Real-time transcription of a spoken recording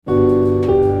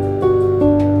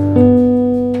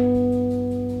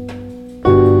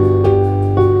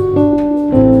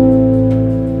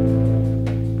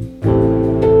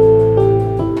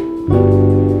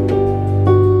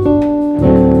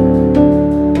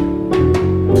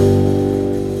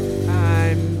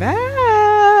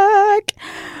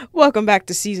Welcome back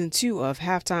to season 2 of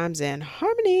Halftimes and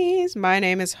Harmonies. My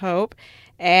name is Hope,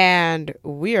 and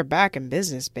we are back in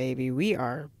business, baby. We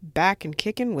are back and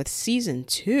kicking with season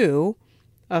 2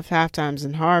 of Halftimes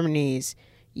and Harmonies.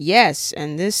 Yes,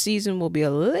 and this season will be a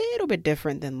little bit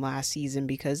different than last season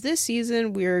because this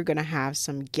season we're going to have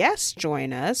some guests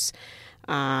join us.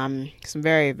 Some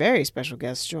very, very special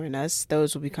guests join us.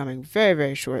 Those will be coming very,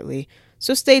 very shortly.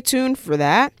 So stay tuned for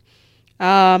that.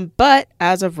 But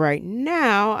as of right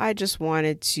now, I just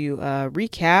wanted to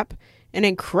recap an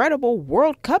incredible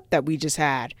World Cup that we just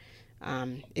had.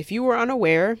 If you were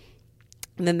unaware,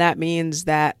 then that means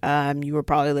that you were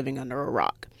probably living under a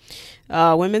rock.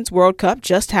 Women's World Cup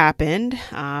just happened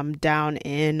down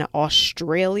in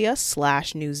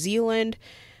Australia/New Zealand.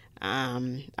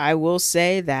 I will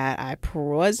say that I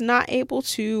was not able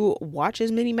to watch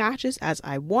as many matches as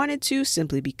I wanted to,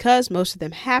 simply because most of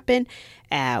them happened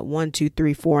at 1, 2,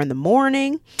 3, 4 in the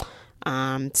morning.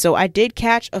 So I did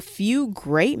catch a few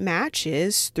great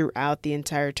matches throughout the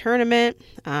entire tournament.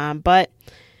 But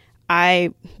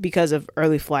because of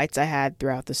early flights I had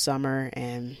throughout the summer,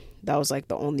 and that was like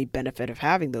the only benefit of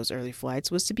having those early flights,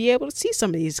 was to be able to see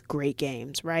some of these great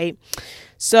games, right?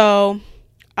 So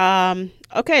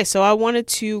okay, so I wanted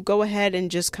to go ahead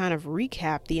and just kind of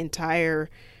recap the entire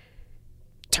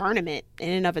tournament in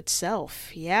and of itself.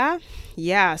 Yeah.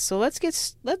 So let's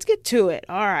get to it.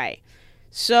 All right.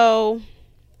 So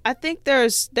I think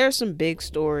there's some big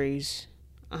stories.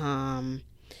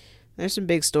 There's some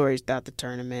big stories throughout the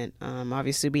tournament.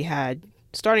 Obviously we had,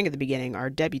 starting at the beginning, our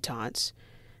debutantes.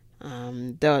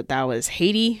 That was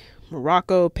Haiti,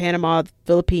 Morocco, Panama, the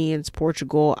Philippines,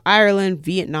 Portugal, Ireland,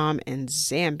 Vietnam, and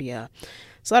Zambia.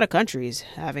 It's a lot of countries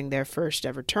having their first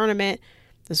ever tournament.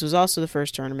 This was also the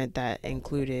first tournament that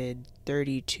included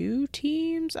 32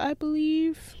 teams, I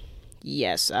believe.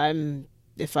 Yes,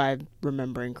 if I'm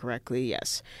remembering correctly,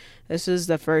 yes. This is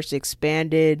the first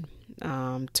expanded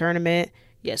tournament,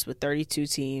 yes, with 32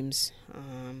 teams.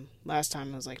 Last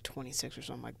time it was like 26 or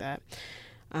something like that.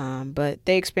 But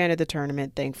they expanded the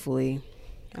tournament, thankfully.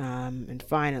 And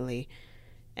finally,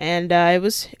 and it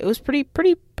was pretty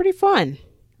fun.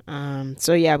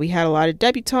 So yeah, we had a lot of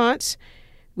debutantes.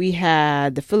 We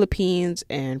had the Philippines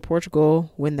and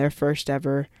Portugal win their first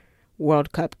ever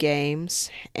World Cup games,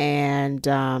 and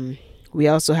we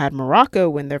also had Morocco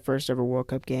win their first ever World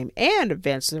Cup game and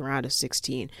advance to the round of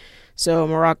 16. So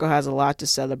Morocco has a lot to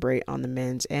celebrate on the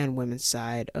men's and women's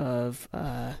side of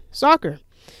soccer.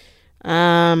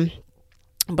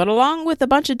 But along with a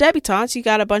bunch of debutantes, you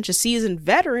got a bunch of seasoned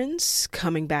veterans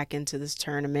coming back into this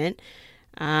tournament.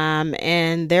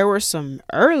 And there were some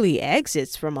early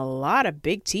exits from a lot of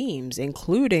big teams,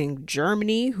 including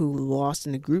Germany, who lost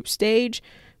in the group stage,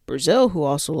 Brazil, who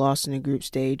also lost in the group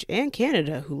stage, and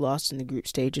Canada, who lost in the group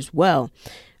stage as well.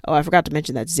 Oh, I forgot to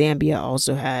mention that Zambia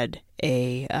also had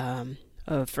a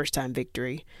first-time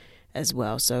victory as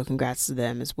well. So congrats to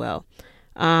them as well.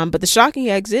 But the shocking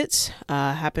exits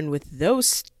happened with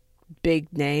those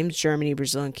big names, Germany,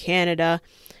 Brazil, and Canada.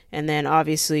 And then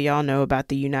obviously y'all know about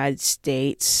the United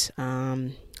States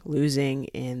losing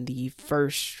in the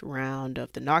first round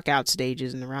of the knockout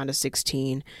stages in the round of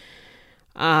 16.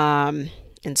 And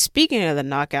speaking of the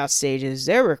knockout stages,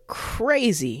 they were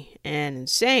crazy and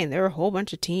insane. There were a whole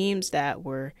bunch of teams that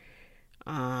were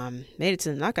made it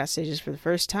to the knockout stages for the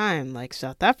first time, like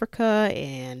South Africa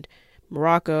and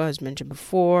Morocco, as mentioned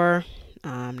before,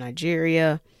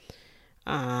 Nigeria.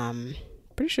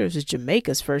 Pretty sure this is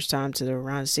Jamaica's first time to the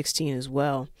round of 16 as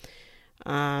well.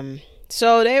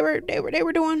 So they were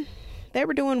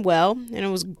doing well, and it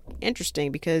was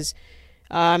interesting because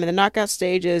in the knockout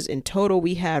stages in total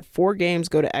we had 4 games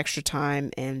go to extra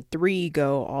time and 3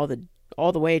 go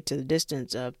all the way to the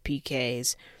distance of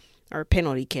PKs or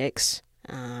penalty kicks.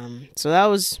 So that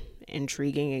was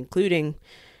intriguing, including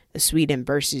the Sweden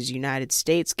versus United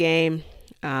States game.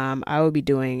 I will be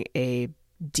doing a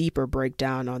deeper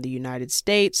breakdown on the United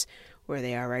States, where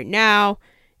they are right now,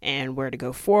 and where to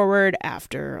go forward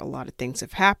after a lot of things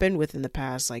have happened within the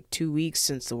past 2 weeks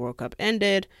since the World Cup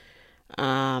ended,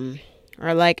 or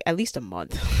at least a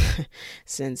month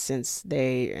since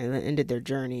they ended their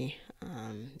journey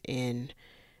in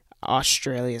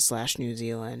Australia/New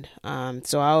Zealand.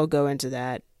 So I'll go into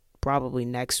that probably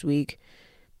next week.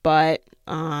 But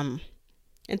in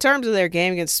terms of their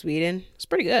game against Sweden, it's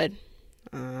pretty good.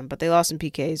 But they lost in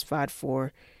PKs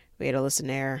 5-4. We had Alyssa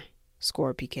Nair score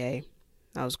a PK.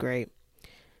 That was great.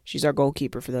 She's our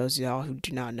goalkeeper for those of y'all who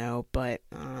do not know. But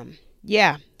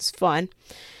yeah, it's fun.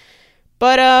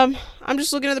 But I'm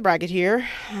just looking at the bracket here.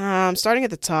 Starting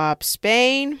at the top,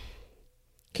 Spain.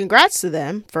 Congrats to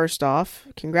them, first off.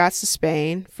 Congrats to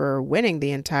Spain for winning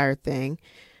the entire thing.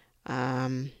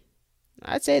 Um,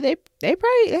 I'd say they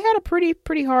had a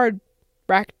pretty hard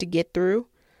bracket to get through.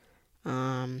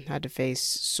 Had to face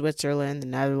Switzerland, the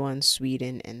Netherlands,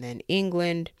 Sweden, and then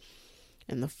England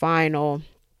in the final.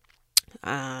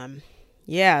 Um,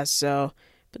 yeah, so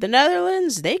but the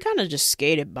Netherlands, they kind of just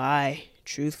skated by,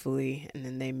 truthfully, and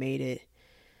then they made it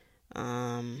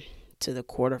to the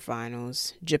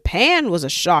quarterfinals. Japan was a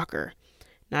shocker.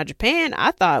 Now Japan,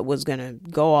 I thought was gonna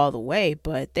go all the way,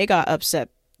 but they got upset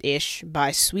ish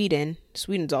by Sweden.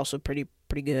 Sweden's also pretty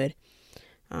good.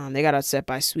 They got upset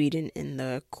by Sweden in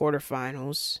the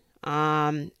quarterfinals.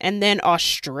 And then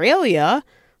Australia.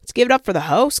 Let's give it up for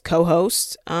the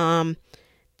co-host.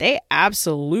 They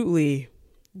absolutely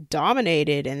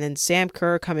dominated. And then Sam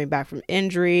Kerr coming back from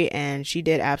injury, and she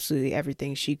did absolutely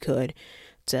everything she could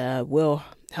to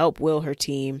help will her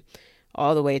team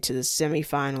all the way to the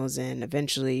semifinals and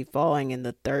eventually falling in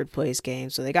the third place game.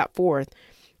 So they got fourth,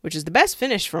 which is the best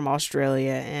finish from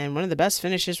Australia and one of the best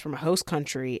finishes from a host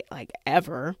country like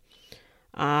ever.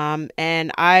 And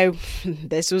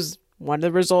this was one of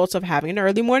the results of having an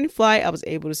early morning flight. I was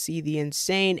able to see the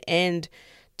insane end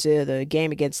to the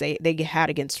game they had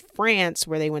against France,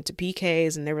 where they went to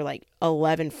PKs and there were like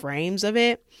 11 frames of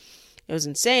it. It was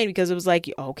insane because it was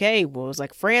like, okay, well, it was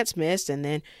like France missed and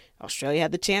then Australia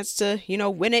had the chance to,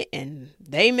 win it, and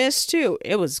they missed too.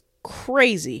 It was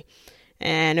crazy.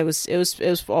 And it was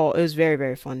very,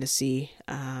 very fun to see.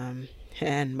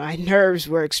 And my nerves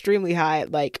were extremely high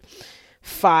at like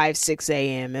 5-6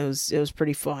 a.m. It was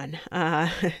pretty fun.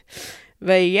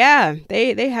 But yeah,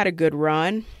 they had a good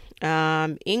run.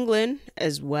 England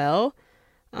as well.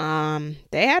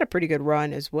 They had a pretty good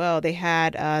run as well. They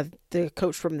had the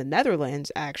coach from the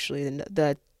Netherlands, actually,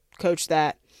 the coach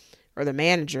or the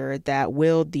manager that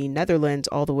willed the Netherlands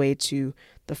all the way to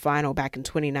the final back in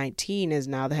 2019 is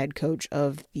now the head coach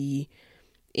of the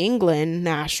England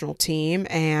national team,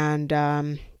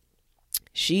 and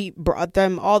she brought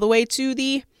them all the way to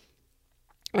the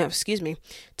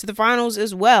finals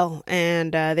as well,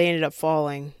 and they ended up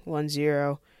falling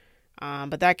 1-0.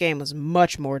 But that game was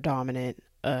much more dominant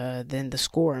than the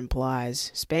score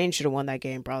implies. Spain should have won that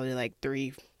game probably like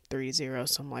 3-0,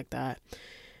 something like that.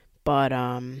 But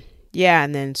yeah,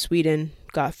 and then Sweden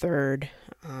got third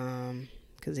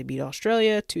because they beat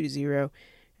Australia 2-0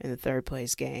 in the third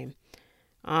place game.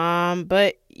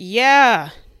 But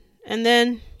yeah, and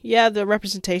then the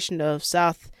representation of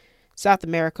South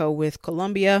America with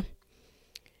Colombia.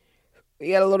 We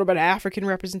had a little bit of African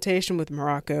representation with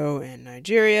Morocco and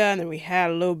Nigeria, and then we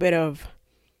had a little bit of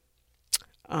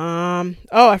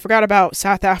I forgot about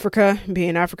South Africa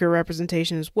being Africa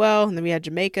representation as well, and then we had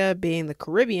Jamaica being the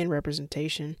Caribbean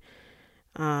representation.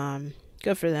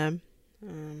 Good for them.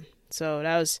 So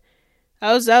that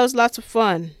was lots of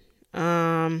fun.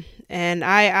 And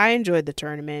I enjoyed the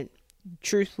tournament,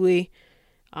 truthfully,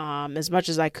 as much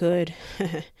as I could.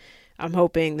 I'm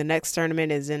hoping the next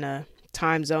tournament is in a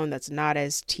time zone that's not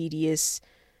as tedious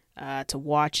to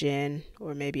watch in,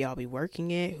 or maybe I'll be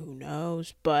working it, who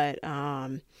knows. But yeah,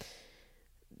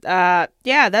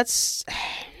 that's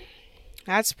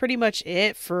pretty much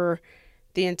it for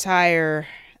the entire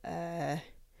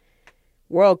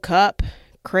World Cup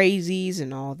crazies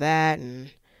and all that,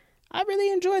 and I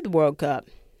really enjoyed the World Cup.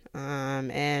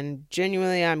 And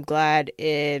genuinely, I'm glad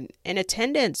in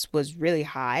attendance was really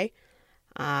high.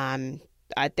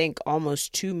 I think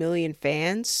almost 2 million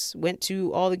fans went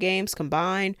to all the games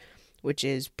combined, which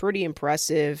is pretty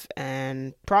impressive.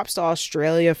 And props to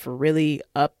Australia for really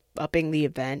upping the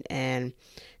event and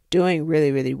doing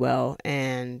really, really well.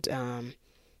 And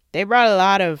they brought a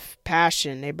lot of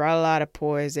passion. They brought a lot of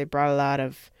poise. They brought a lot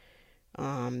of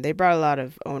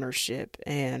ownership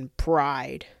and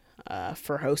pride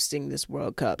for hosting this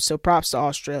World Cup. So props to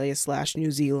Australia /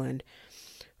 New Zealand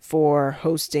for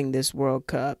hosting this World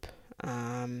Cup.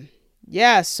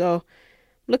 Yeah, so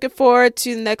looking forward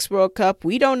to the next World Cup.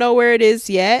 We don't know where it is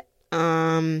yet,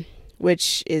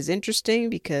 which is interesting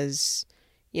because,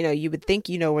 you would think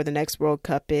where the next World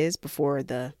Cup is before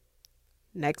the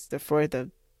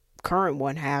current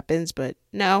one happens, but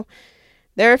no.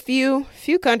 There are a few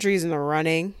countries in the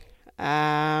running.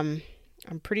 I'm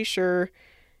pretty sure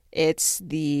it's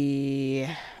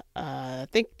I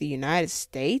think the United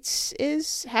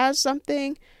States has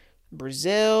something.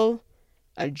 Brazil,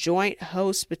 a joint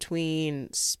host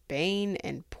between Spain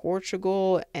and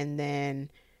Portugal, and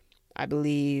then I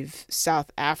believe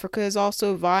South Africa is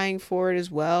also vying for it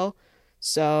as well.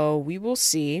 So we will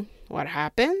see what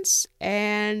happens,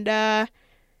 and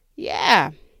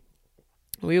yeah,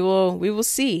 we will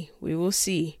see.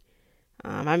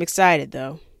 I'm excited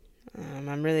though.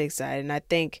 I'm really excited, and I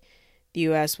think the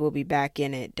U.S. will be back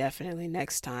in it definitely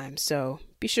next time. So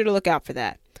be sure to look out for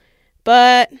that.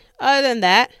 But other than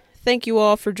that, thank you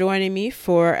all for joining me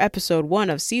for episode 1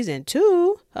 of season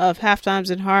 2 of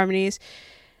Halftimes and Harmonies.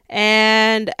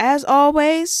 And as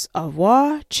always, au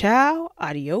revoir, ciao,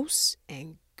 adios,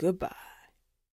 and goodbye.